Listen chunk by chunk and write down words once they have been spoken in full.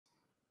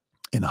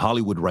in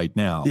Hollywood right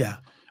now. Yeah.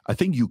 I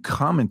think you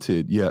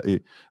commented,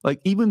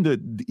 like even the,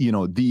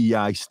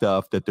 DEI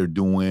stuff that they're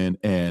doing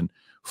and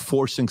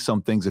forcing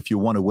some things. If you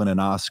want to win an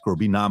Oscar or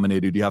be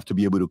nominated, you have to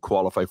be able to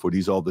qualify for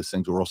all these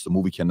things, or else the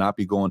movie cannot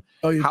be going.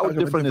 Oh, you're how talking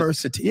different about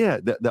diversity.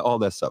 all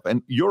that stuff.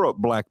 And you're a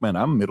black man.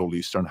 I'm Middle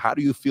Eastern. How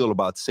do you feel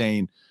about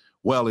saying,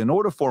 well, in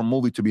order for a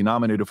movie to be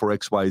nominated for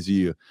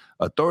XYZ,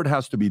 a third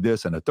has to be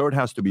this, and a third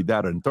has to be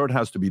that, and a third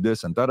has to be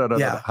this, and da-da-da-da.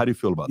 Yeah. How do you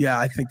feel about that? Yeah,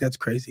 I think that's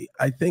crazy.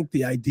 I think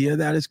the idea of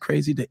that is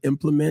crazy to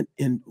implement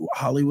in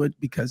Hollywood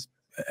because,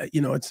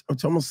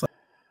 it's almost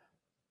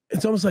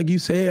like you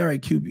say, all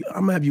right, QB, I'm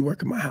going to have you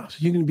work in my house.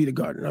 You're going to be the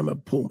gardener. I'm a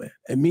pool man.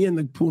 And me and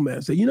the pool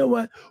man say, you know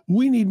what?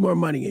 We need more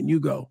money. And you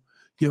go,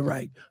 you're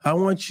right. I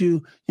want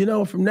you,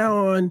 from now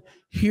on,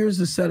 here's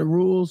a set of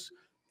rules.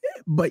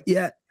 But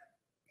yet,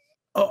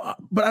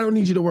 but I don't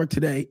need you to work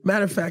today.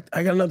 Matter of fact,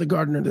 I got another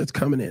gardener that's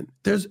coming in.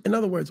 In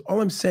other words,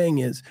 all I'm saying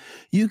is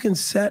you can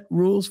set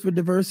rules for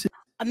diversity.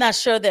 I'm not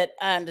sure that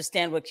I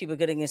understand what Cuba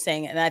Gooding is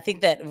saying. And I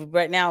think that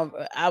right now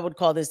I would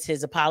call this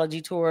his apology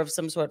tour of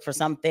some sort for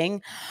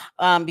something,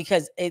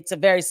 because it's a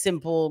very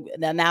simple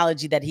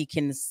analogy that he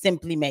can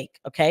simply make.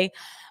 Okay.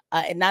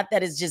 And not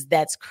that it's just,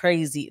 that's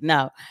crazy.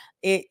 No,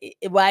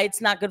 why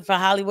it's not good for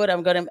Hollywood.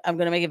 I'm going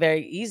to make it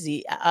very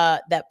easy.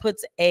 That put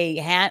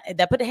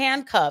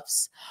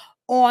handcuffs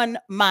on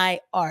my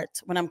art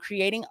when I'm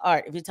creating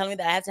art. If you're telling me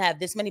that I have to have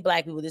this many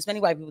black people, this many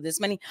white people, this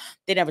many,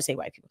 they never say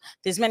white people,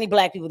 this many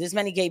black people, this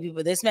many gay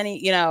people, this many,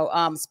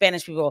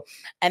 Spanish people,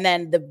 and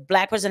then the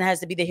black person has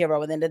to be the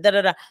hero, and then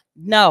da-da-da.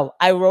 No,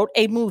 I wrote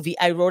a movie,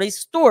 I wrote a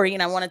story,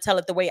 and I want to tell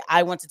it the way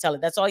I want to tell it.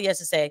 That's all he has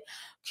to say.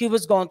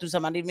 Cuba's going through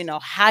something. I don't even know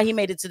how he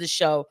made it to the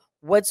show,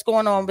 what's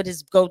going on with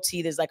his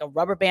goatee. There's like a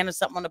rubber band or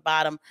something on the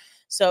bottom.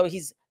 So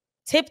he's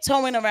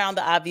tiptoeing around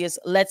the obvious.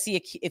 Let's see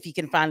if he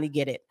can finally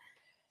get it.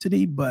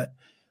 But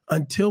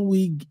until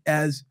we,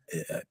 as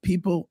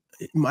people,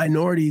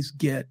 minorities,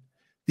 get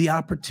the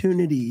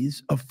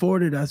opportunities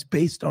afforded us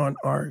based on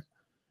our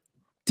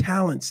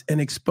talents and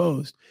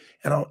exposed,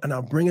 and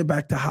I'll bring it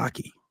back to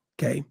hockey.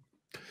 Okay,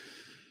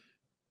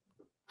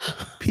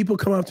 people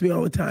come up to me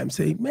all the time,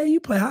 say, "Man, you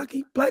play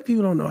hockey? Black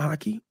people don't know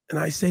hockey." And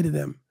I say to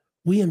them,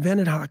 "We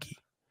invented hockey.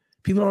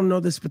 People don't know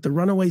this, but the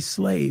runaway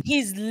slave."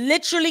 He's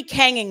literally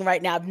kanging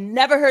right now. I've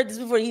never heard this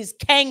before. He's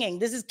kanging.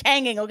 This is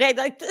kanging, okay?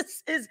 Like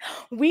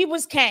we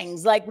was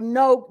kangs. Like,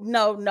 no.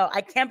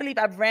 I can't believe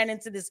I've ran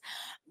into this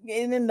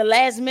in the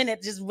last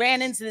minute, just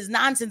ran into this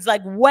nonsense.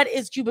 Like, what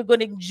is Cuba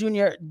Gooding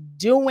Jr.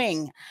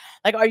 doing?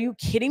 Like, are you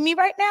kidding me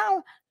right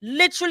now?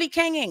 Literally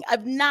kanging.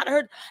 I've not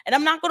heard, and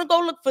I'm not going to go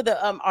look for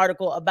the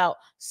article about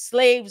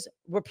slaves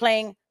were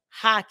playing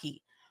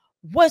hockey.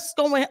 What's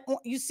going on?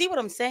 You see what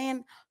I'm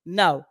saying?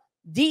 No.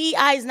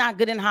 DEI is not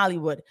good in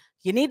Hollywood.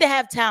 You need to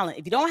have talent.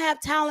 If you don't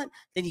have talent,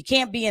 then you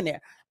can't be in there.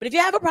 But if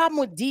you have a problem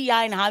with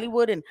DEI in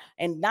Hollywood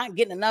and not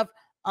getting enough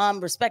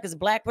respect as a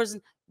black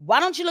person, why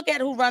don't you look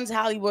at who runs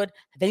Hollywood?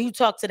 Then you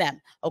talk to them,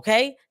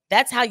 okay?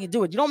 That's how you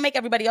do it. You don't make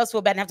everybody else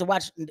feel bad and have to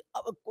watch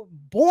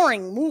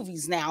boring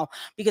movies now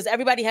because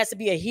everybody has to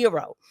be a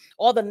hero.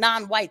 All the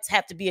non-whites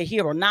have to be a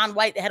hero.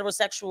 Non-white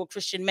heterosexual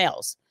Christian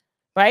males,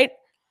 right?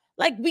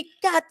 Like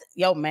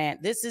yo, man,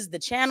 this is the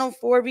channel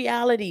for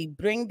reality.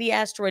 Bring the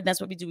asteroid. That's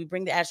what we do. We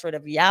bring the asteroid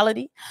of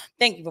reality.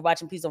 Thank you for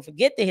watching. Please don't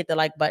forget to hit the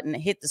like button,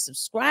 hit the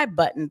subscribe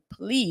button,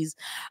 please,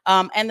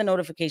 and the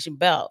notification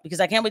bell, because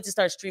I can't wait to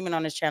start streaming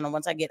on this channel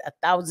once I get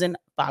 1,000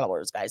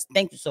 followers, guys.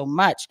 Thank you so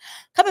much.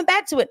 Coming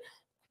back to it,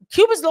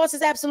 Cuba's lost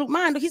his absolute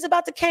mind. He's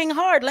about to kang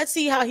hard. Let's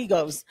see how he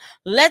goes.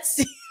 Let's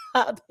see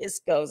how this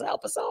goes.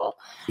 Help us all.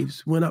 He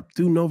went up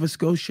through Nova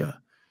Scotia,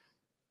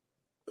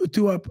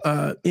 through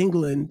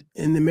England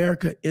in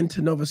America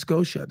into Nova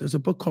Scotia. There's a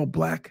book called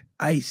Black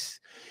Ice,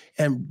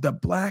 and the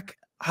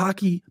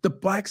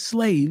black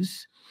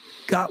slaves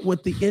got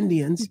with the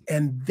Indians,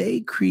 and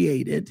they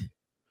created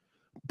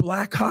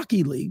black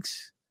hockey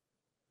leagues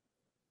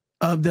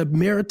of the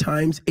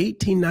Maritimes,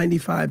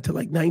 1895 to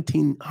like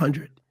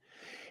 1900.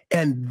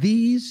 And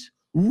these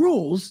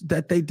rules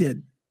that they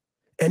did,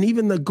 and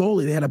even the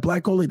goalie, they had a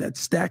black goalie that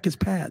stacked his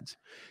pads.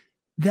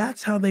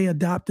 That's how they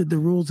adopted the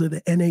rules of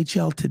the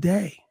NHL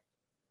today,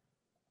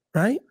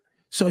 right?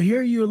 So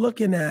here you're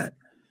looking at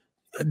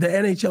the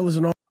NHL is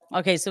an all.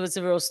 Okay, so it's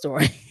a real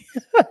story.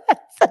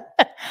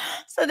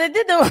 So they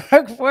did the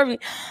work for me.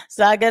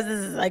 So I guess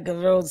this is like a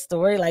real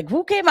story. Like,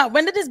 who came out?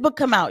 When did this book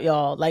come out,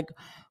 y'all? Like,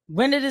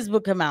 when did this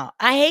book come out?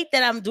 I hate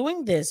that I'm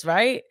doing this,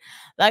 right?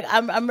 Like,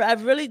 I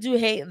really do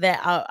hate that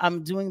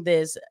I'm doing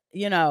this,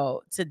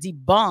 to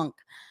debunk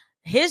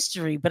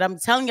history. But I'm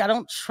telling you, I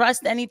don't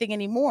trust anything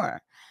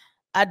anymore.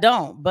 I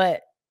don't,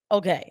 but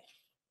okay.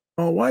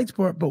 On white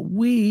sport, but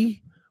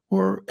we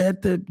were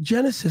at the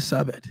genesis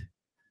of it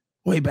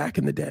way back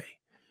in the day.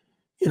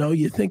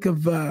 You think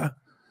of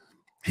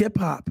hip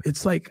hop.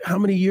 It's like how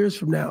many years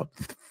from now?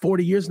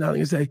 40 years now,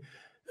 you say,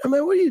 I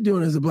mean, what are you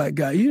doing as a black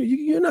guy?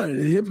 You're not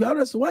in hip hop.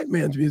 That's the white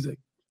man's music.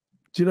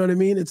 Do you know what I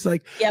mean? It's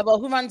like, yeah, well,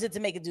 who runs it to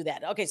make it do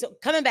that? Okay, so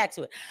coming back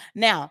to it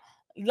now,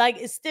 like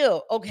it's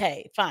still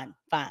okay. Fine.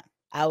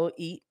 I will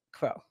eat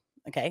crow.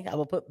 Okay, I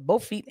will put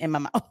both feet in my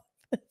mouth.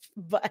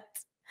 but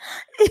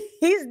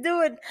he's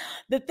doing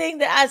the thing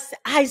that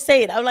I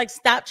say it. I'm like,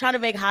 stop trying to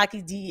make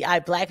hockey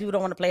DEI. Black people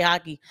don't want to play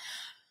hockey.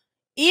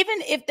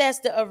 Even if that's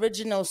the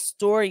original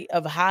story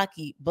of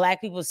hockey, Black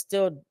people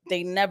still,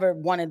 they never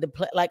wanted to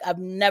play. Like, I've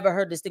never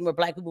heard this thing where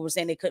Black people were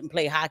saying they couldn't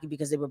play hockey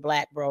because they were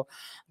Black, bro.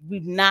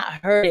 We've not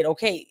heard it.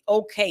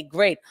 Okay,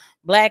 great.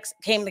 Blacks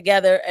came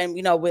together and,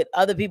 with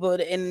other people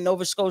in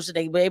Nova Scotia,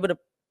 they were able to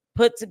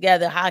put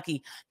together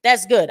hockey.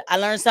 That's good. I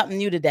learned something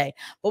new today.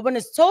 But when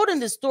it's told in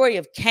the story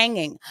of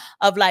Kanging,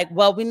 of like,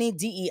 well, we need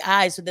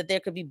DEI so that there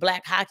could be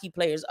Black hockey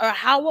players, or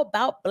how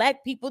about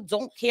Black people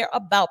don't care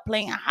about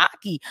playing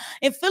hockey?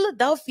 In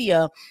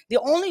Philadelphia, the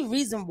only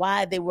reason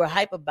why they were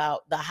hype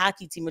about the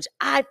hockey team, which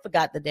I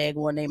forgot the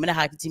daggone name of the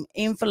hockey team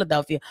in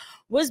Philadelphia,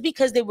 was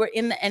because they were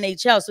in the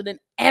NHL. So then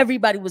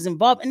everybody was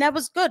involved, and that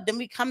was good. Then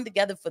we come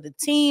together for the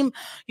team.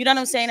 You know what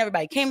I'm saying?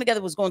 Everybody came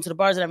together, was going to the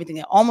bars and everything.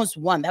 They almost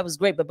won. That was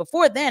great. But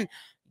before then,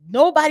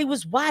 nobody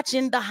was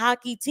watching the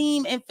hockey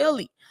team in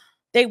Philly.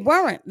 They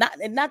weren't.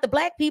 Not the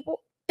Black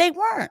people. They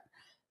weren't.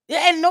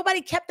 And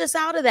nobody kept us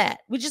out of that.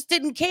 We just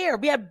didn't care.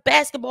 We had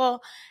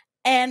basketball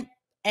and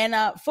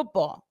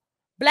football.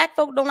 Black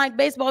folk don't like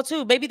baseball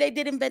too. Maybe they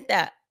did invent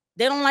that.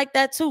 They don't like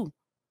that too.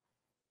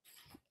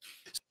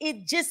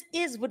 It just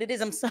is what it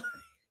is. I'm sorry.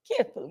 I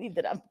can't believe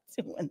that I'm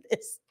doing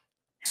this.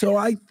 So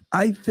I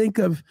think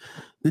of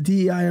the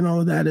DEI and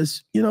all of that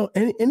as,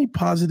 any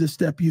positive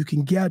step you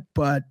can get,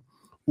 but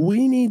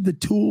we need the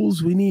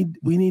tools. We need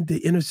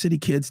the inner city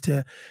kids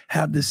to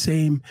have the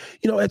same,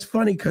 it's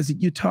funny because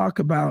you talk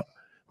about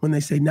when they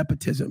say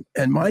nepotism,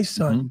 and my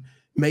son,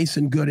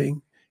 Mason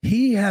Gooding,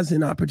 he has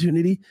an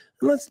opportunity,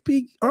 and let's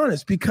be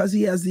honest, because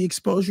he has the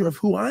exposure of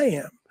who I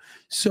am.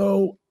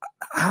 So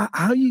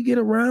how you get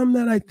around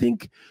that, I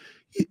think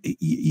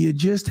you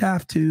just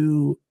have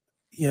to,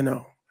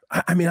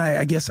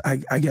 I guess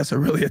I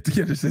really have to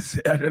get to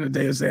the end of the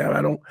day and say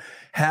I don't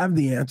have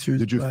the answers.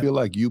 Did you feel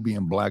like you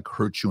being Black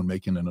hurt you and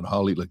making it in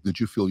Hollywood? Like, did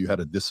you feel you had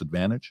a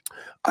disadvantage?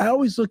 I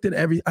always looked at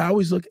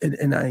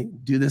and I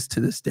do this to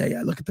this day.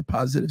 I look at the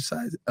positive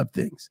side of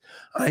things.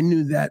 I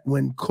knew that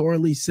when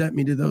Coralie sent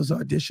me to those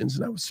auditions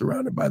and I was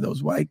surrounded by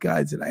those white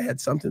guys, that I had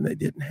something they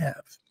didn't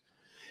have.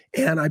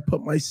 And I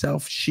put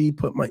she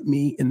put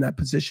me in that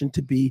position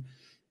to be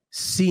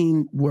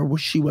seen where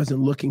she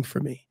wasn't looking for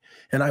me.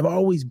 And I've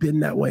always been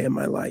that way in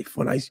my life.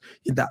 When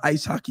the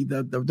ice hockey,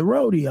 the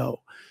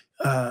rodeo,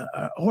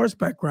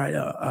 horseback ride,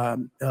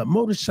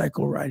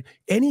 motorcycle ride,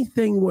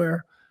 anything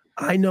where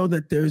I know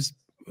that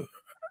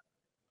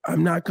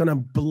I'm not going to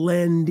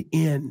blend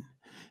in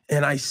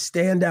and I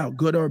stand out,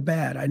 good or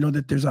bad. I know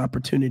that there's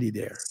opportunity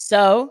there.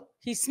 So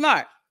he's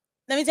smart.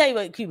 Let me tell you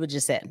what Cuba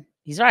just said.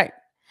 He's right.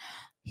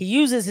 He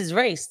uses his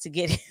race to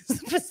get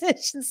his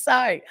position.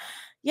 Sorry.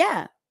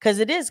 Yeah. Because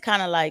it is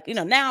kind of like,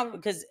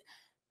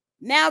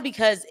 now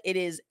because it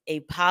is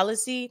a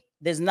policy,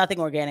 there's nothing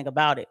organic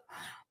about it.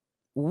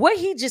 What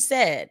he just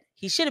said,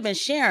 he should have been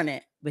sharing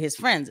it with his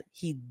friends.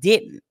 He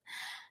didn't.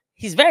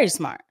 He's very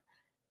smart.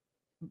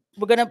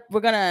 We're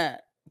gonna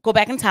go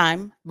back in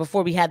time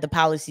before we had the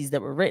policies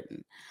that were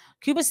written.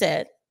 Cuba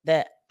said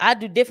that I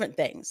do different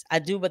things. I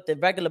do what the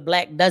regular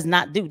Black does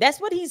not do. That's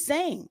what he's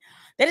saying.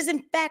 That is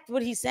in fact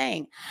what he's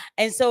saying.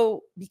 And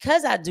so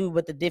because I do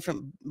what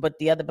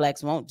the other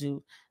Blacks won't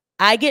do,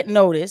 I get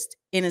noticed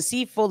in a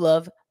sea full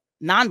of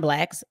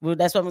non-Blacks. Well,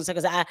 that's what I'm going to say,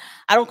 because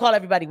I don't call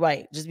everybody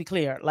white. Just be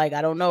clear. Like,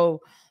 I don't know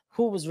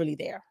who was really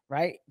there,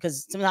 right?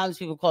 Because sometimes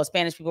people call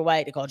Spanish people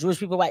white. They call Jewish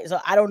people white. So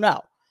I don't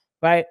know,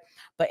 right?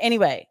 But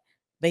anyway,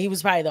 he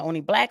was probably the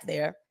only Black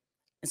there.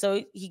 And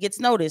so he gets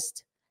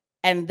noticed.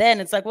 And then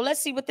it's like, well, let's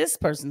see what this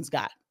person's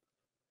got.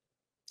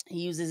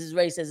 He uses his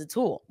race as a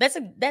tool.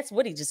 That's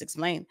what he just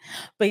explained.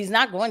 But he's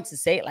not going to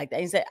say it like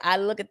that. He said, I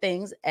look at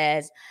things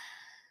as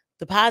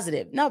the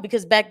positive. No,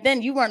 because back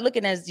then you weren't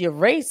looking at your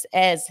race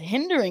as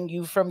hindering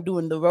you from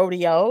doing the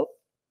rodeo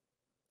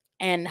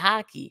and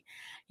hockey.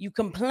 You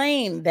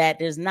complain that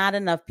there's not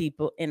enough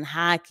people in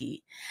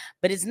hockey,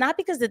 but it's not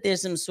because that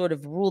there's some sort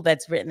of rule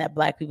that's written that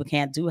Black people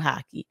can't do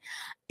hockey.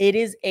 It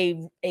is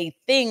a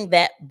thing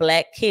that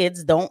Black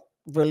kids don't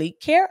really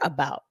care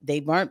about.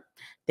 They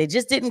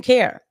just didn't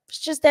care. It's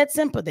just that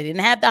simple. They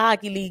didn't have the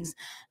hockey leagues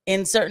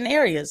in certain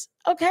areas.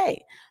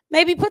 Okay.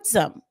 Maybe put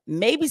some,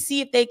 maybe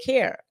see if they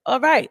care. All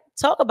right,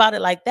 talk about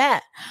it like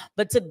that.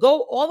 But to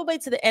go all the way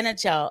to the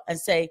NHL and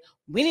say,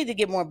 we need to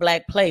get more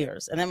Black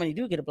players. And then when you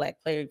do get a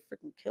Black player, you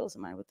freaking kill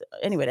somebody with it.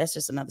 Anyway, that's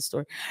just another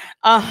story.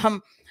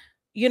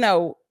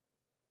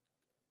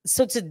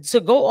 So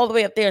to go all the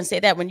way up there and say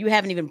that when you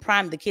haven't even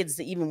primed the kids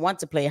to even want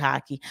to play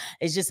hockey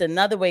is just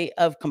another way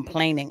of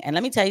complaining. And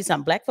let me tell you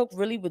something, Black folk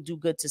really would do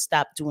good to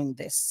stop doing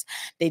this.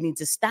 They need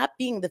to stop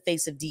being the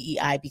face of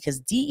DEI, because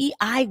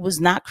DEI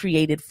was not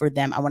created for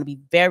them. I want to be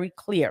very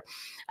clear.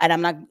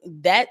 And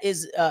that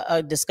is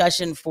a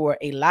discussion for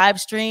a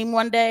live stream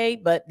one day,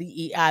 but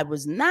DEI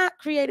was not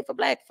created for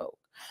Black folk.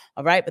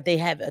 All right. But they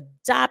have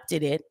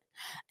adopted it.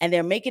 And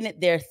they're making it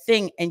their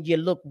thing, and you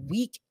look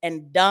weak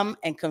and dumb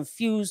and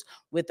confused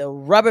with a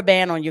rubber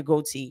band on your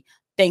goatee.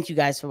 Thank you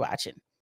guys for watching.